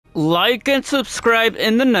Like and subscribe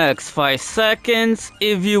in the next 5 seconds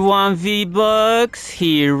if you want V-Bucks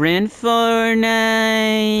here in Fortnite.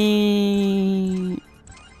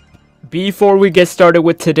 Before we get started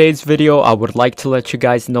with today's video, I would like to let you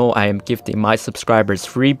guys know I am gifting my subscribers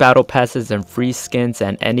free battle passes and free skins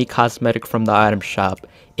and any cosmetic from the item shop.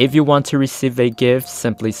 If you want to receive a gift,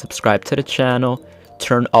 simply subscribe to the channel,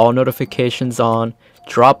 turn all notifications on,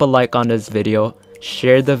 drop a like on this video,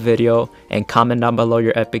 share the video, and comment down below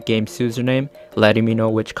your Epic Games username, letting me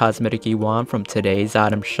know which cosmetic you want from today's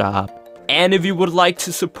item shop. And if you would like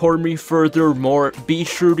to support me furthermore, be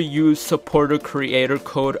sure to use supporter creator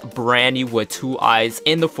code Brandy with 2 eyes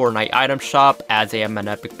in the Fortnite item shop, as I am an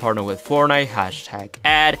Epic partner with Fortnite,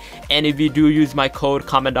 #ad. And if you do use my code,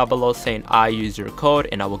 comment down below saying I use your code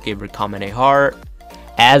and I will give your comment a heart.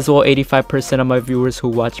 As well, 85% of my viewers who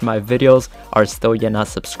watch my videos are still yet not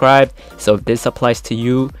subscribed, so if this applies to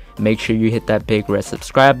you, make sure you hit that big red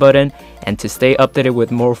subscribe button. And to stay updated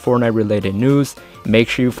with more Fortnite related news, make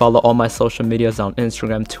sure you follow all my social medias on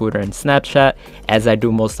Instagram, Twitter, and Snapchat, as I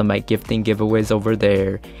do most of my gifting giveaways over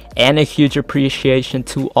there. And a huge appreciation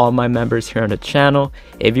to all my members here on the channel.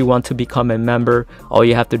 If you want to become a member, all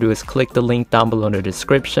you have to do is click the link down below in the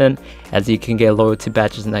description, as you can get loyalty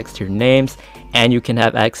badges next to your names, and you can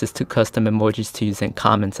have access to custom emojis to use in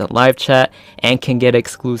comments and live chat, and can get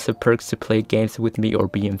exclusive perks to play games with me or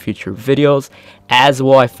be in future videos. As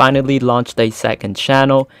well, I finally launched a second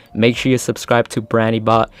channel. Make sure you subscribe to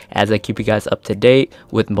BrandyBot, as I keep you guys up to date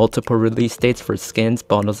with multiple release dates for skins,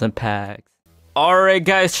 bundles, and packs. Alright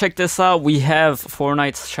guys, check this out. We have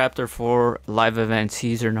Fortnite's Chapter 4 live event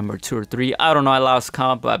teaser number 2 or 3. I don't know, I lost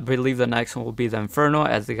count, but I believe the next one will be the Inferno,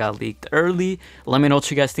 as they got leaked early. Let me know what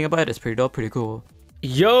you guys think about it. It's pretty dope, pretty cool.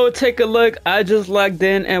 Yo, take a look. I just logged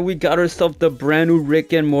in and we got ourselves the brand new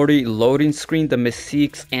Rick and Morty loading screen, the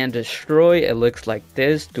Mystiques and Destroy. It looks like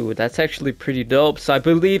this, dude. That's actually pretty dope. So I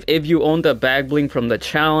believe if you own the bag bling from the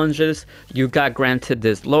challenges, you got granted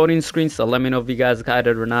this loading screen. So let me know if you guys got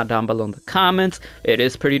it or not down below in the comments. It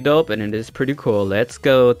is pretty dope and it is pretty cool. Let's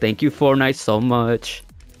go. Thank you, Fortnite, so much.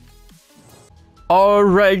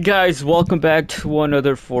 Alright guys, welcome back to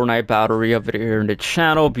another Fortnite battle royale video here on the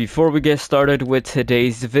channel. Before we get started with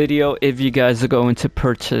today's video, if you guys are going to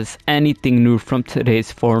purchase anything new from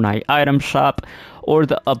today's Fortnite item shop or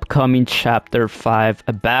the upcoming Chapter 5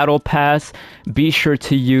 Battle Pass, be sure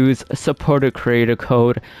to use supporter creator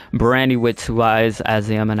code Brandy with 2 eyes,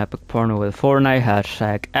 as I am an Epic partner with Fortnite,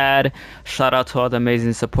 #ad. Shout out to all the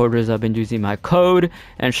amazing supporters that have been using my code,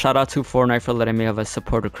 and shout out to Fortnite for letting me have a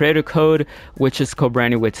supporter creator code, which is code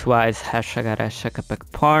Brandy with 2 eyes, #ad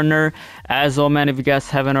Epic partner. As well, man, if you guys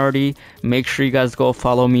haven't already, make sure you guys go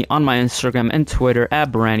follow me on my Instagram and Twitter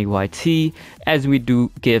 @BrandyYT, as we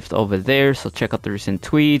do gift over there. So check out the recent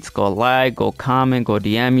tweets, go like, go comment, go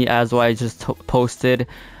DM me, as well I just posted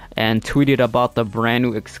and tweeted about the brand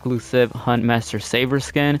new exclusive Huntmaster Saver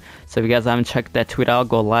skin. So if you guys haven't checked that tweet out,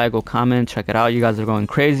 go like, go comment, check it out. You guys are going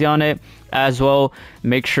crazy on it. As well,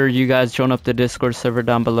 make sure you guys join up the Discord server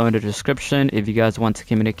down below in the description if you guys want to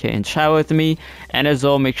communicate and chat with me. And as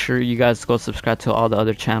well, make sure you guys go subscribe to all the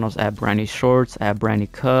other channels @Brandy Shorts,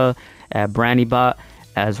 @BrandyCuh, @BrandyBot,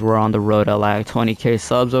 as we're on the road to like 20k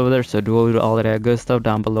subs over there. So do all of that good stuff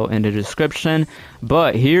down below in the description.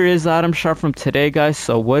 But here is the item shop from today, guys.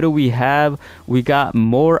 So what do we have? We got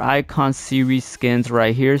more Icon series skins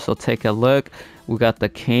right here, so take a look. We got the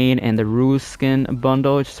Kane and the Ruse skin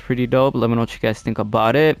bundle, which is pretty dope. Let me know what you guys think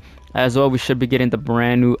about it. As well, we should be getting the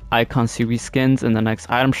brand new Icon series skins in the next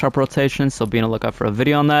item shop rotation, so be on the lookout for a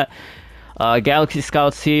video on that. Galaxy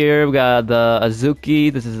Scouts here. We got the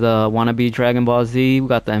Azuki. This is the wannabe Dragon Ball Z. We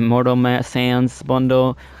got the Immortal Sans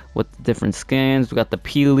bundle with different skins. We got the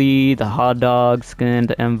Peely, the Hot Dog skin,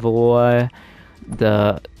 the Envoy,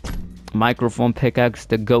 the microphone pickaxe,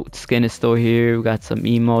 the Goat skin is still here. We got some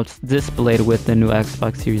emotes displayed with the new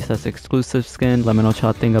Xbox Series S exclusive skin. Let me know what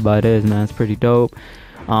y'all think about it, man. It's pretty dope.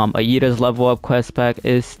 Aida's level up quest pack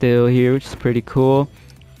is still here, which is pretty cool.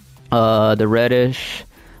 The reddish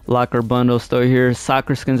locker bundle still here.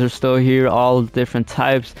 Soccer skins are still here, all different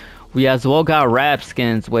types. We as well got rap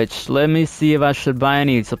skins, which let me see if I should buy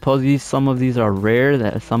any. Supposedly some of these are rare,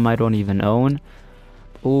 that some I don't even own.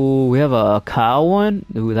 Ooh, we have a cow one.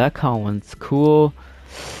 Ooh, that cow one's cool.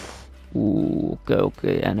 Ooh,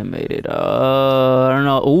 okay, animated. I don't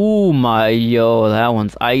know. Ooh, that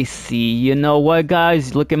one's icy. You know what,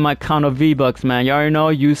 guys? Look at my count of V-Bucks, man. You already know.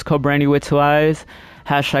 Use code Brandy with 2 eyes.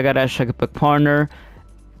 #ad Epic partner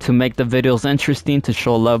to make the videos interesting, to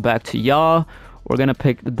show love back to y'all. We're gonna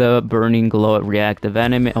pick the Burning Glow reactive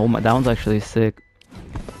enemy. Oh my, that one's actually sick.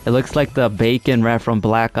 It looks like the bacon rat from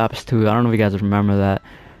Black Ops 2. I don't know if you guys remember that.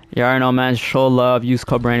 You already know, man. Show love. Use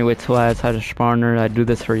code Brandy with 2 eyes. How to partner. I do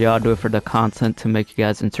this for y'all. Do it for the content to make you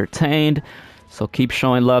guys entertained. So keep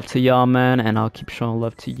showing love to y'all, man. And I'll keep showing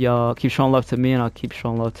love to y'all. Keep showing love to me, and I'll keep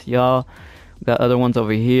showing love to y'all. Got other ones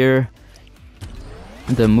over here.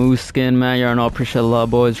 The Moose skin, man. You already know. Appreciate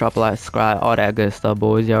love, boys. Drop a like, subscribe, all that good stuff,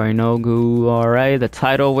 boys. You already know. Goo. Alright. The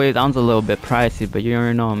title weight sounds a little bit pricey, but you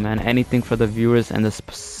already know, man. Anything for the viewers and the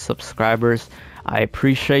subscribers. I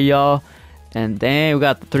appreciate y'all. And dang, we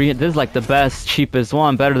got the 3. This is like the best, cheapest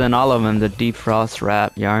one, better than all of them. The Deep Frost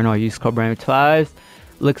wrap. Yeah, I know. Use code Brandy twice.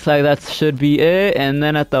 Looks like that should be it. And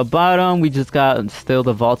then at the bottom, we just got still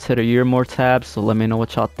the Vaulted a Year more tabs. So let me know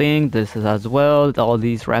what y'all think. This is as well. All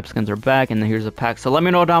these wrap skins are back, and then here's a pack. So let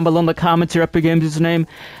me know down below in the comments your Epic Games username,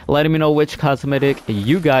 letting me know which cosmetic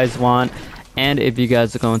you guys want. And if you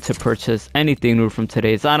guys are going to purchase anything new from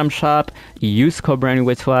today's item shop, use code Brandy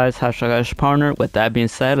with 2 eyes, hashtag partner. With that being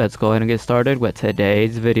said, let's go ahead and get started with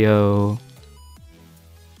today's video.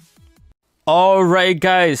 Alright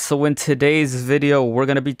guys, so in today's video, we're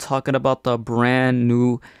going to be talking about the brand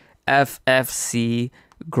new FFC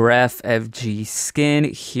TheGrefg skin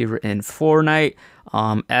here in Fortnite.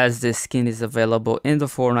 As this skin is available in the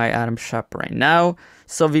Fortnite item shop right now.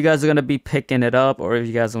 So if you guys are going to be picking it up, or if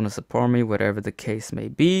you guys want to support me, whatever the case may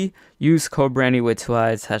be, use code Brandy with 2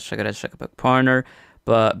 eyes, hashtag partner.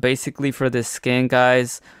 But basically for this skin,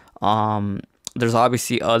 guys, there's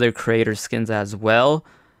obviously other creator skins as well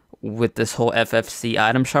with this whole FFC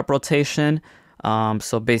item shop rotation.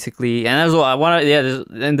 So basically, and as well, I want to, yeah,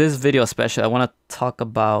 in this video especially, I want to talk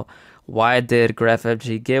about why did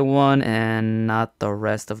TheGrefg get one and not the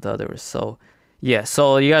rest of the others. So yeah,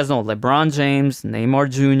 so you guys know LeBron James, Neymar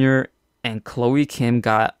Jr., and Chloe Kim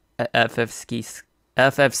got a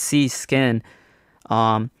FFC skin.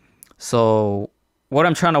 So what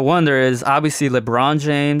I'm trying to wonder is, obviously LeBron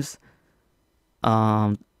James,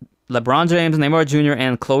 Neymar Jr.,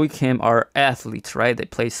 and Chloe Kim are athletes, right? They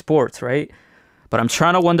play sports, right? But I'm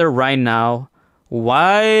trying to wonder right now,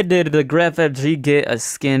 why did TheGrefg get a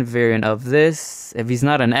skin variant of this if he's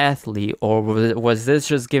not an athlete? Or was this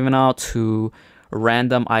just given out to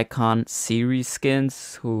random icon series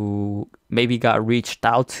skins who maybe got reached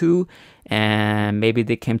out to, and maybe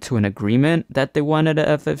they came to an agreement that they wanted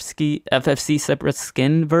a FFC separate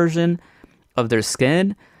skin version of their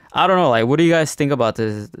skin? I don't know. Like, what do you guys think about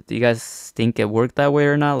this? Do you guys think it worked that way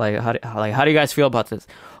or not? Like, how do you guys feel about this?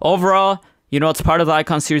 Overall, you know, it's part of the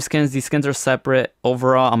icon series skins. These skins are separate.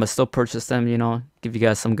 Overall, I'm gonna still purchase them, you know, give you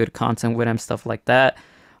guys some good content with them, stuff like that.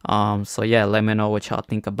 So yeah, let me know what y'all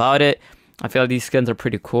think about it. I feel like these skins are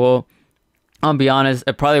pretty cool. I'll be honest,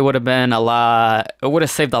 it probably would have been it would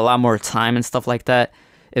have saved a lot more time and stuff like that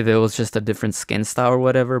if it was just a different skin style or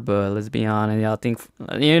whatever. But let's be honest, y'all think,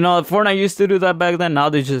 you know, Fortnite used to do that back then. Now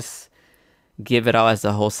they just give it out as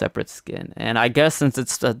a whole separate skin. And I guess since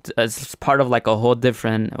it's part of like a whole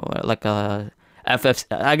different, like a FFC,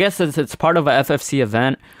 I guess it's part of a FFC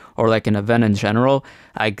event, or like an event in general,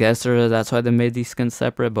 I guess that's why they made these skins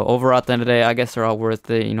separate. But overall, at the end of the day, I guess they're all worth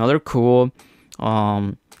it. You know, they're cool.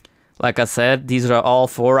 Like I said, these are all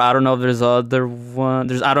 4. I don't know if there's other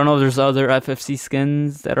I don't know if there's other FFC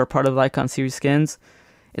skins that are part of the Icon series skins.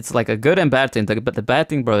 It's like a good and bad thing. But the bad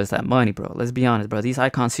thing, bro, is that money, bro. Let's be honest, bro. These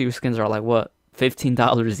Icon series skins are like, what,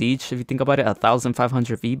 $15 each, if you think about it,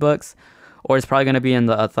 1,500 V-Bucks. Or it's probably gonna be in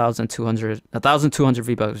the 1,200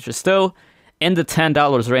 V-Bucks, which is still in the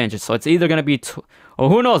 $10 range. So it's either gonna be, or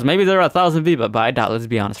who knows, maybe they're 1,000 V-Bucks, but I doubt. Let's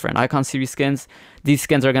be honest, for an Icon series skins, these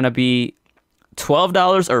skins are gonna be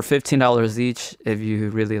 $12 or $15 each if you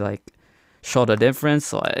really like show the difference.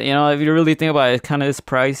 So, you know, if you really think about it, it kind of is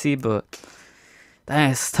pricey, but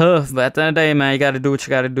that's tough. But at the end of the day, man, you gotta do what you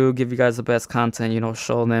gotta do. Give you guys the best content, you know,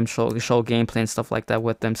 show gameplay and stuff like that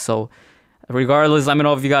with them. So regardless, let me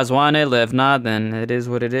know if you guys want it. If not, then it is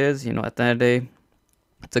what it is. You know, at the end of the day,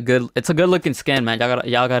 it's a good looking skin, man.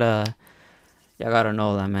 Y'all gotta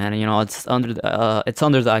know that, man. You know, it's under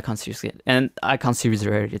the Icon series skin and Icon series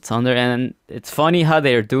rarity. It's under, and it's funny how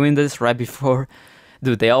they are doing this right before.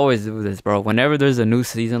 Dude, they always do this, bro. Whenever there's a new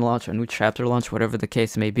season launch or a new chapter launch, whatever the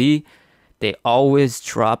case may be, they always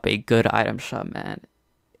drop a good item shop, man.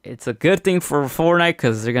 It's a good thing for Fortnite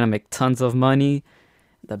because they're gonna make tons of money.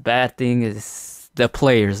 The bad thing is the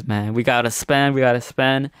players, man. We gotta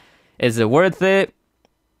spend. Is it worth it?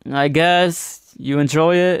 I guess you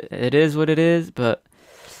enjoy it. It is what it is, but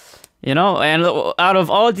you know, and out of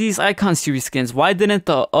all these Icon series skins, why didn't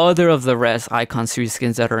the other of the rest Icon series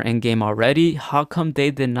skins that are in game already, how come they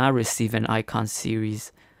did not receive an Icon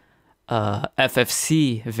series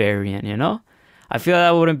FFC variant? You know, I feel that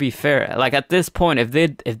wouldn't be fair. Like at this point, if they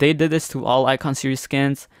did this to all Icon series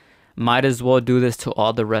skins, might as well do this to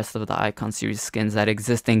all the rest of the Icon Series skins that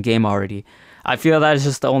exist in game already. I feel that is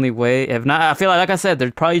just the only way. If not, I feel like I said,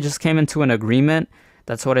 they probably just came into an agreement.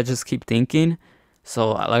 That's what I just keep thinking.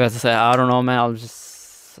 So, like I said, I don't know, man.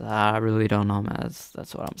 I really don't know, man.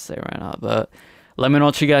 That's what I'm saying right now. But let me know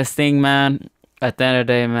what you guys think, man. At the end of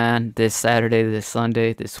the day, man, this Saturday, this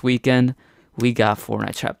Sunday, this weekend, we got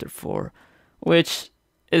Fortnite Chapter 4, which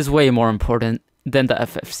is way more important than the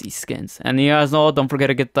FFC skins. And you guys know, don't forget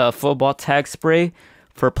to get the football tag spray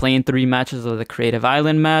for playing 3 matches of the Creative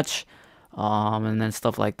Island match. And then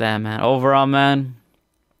stuff like that, man. Overall, man,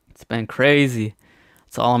 it's been crazy.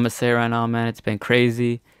 That's all I'm gonna say right now, man. It's been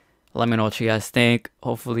crazy. Let me know what you guys think.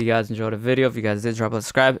 Hopefully you guys enjoyed the video. If you guys did, drop a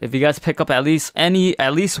subscribe. If you guys pick up at least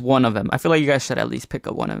one of them, I feel like you guys should at least pick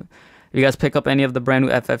up one of them. If you guys pick up any of the brand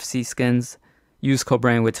new FFC skins, use code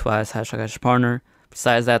BRAIN with 2 eyes, #partner.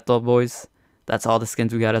 Besides that though, boys, that's all the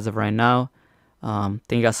skins we got as of right now. Thank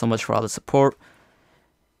you guys so much for all the support.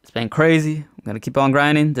 It's been crazy. I'm gonna keep on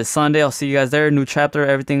grinding. This Sunday, I'll see you guys there. New chapter,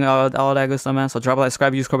 everything, all that good stuff, man. So drop a like,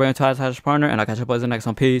 subscribe, use code BRAIN with 2 eyes, #partner, and I'll catch you boys in the next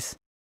one. Peace.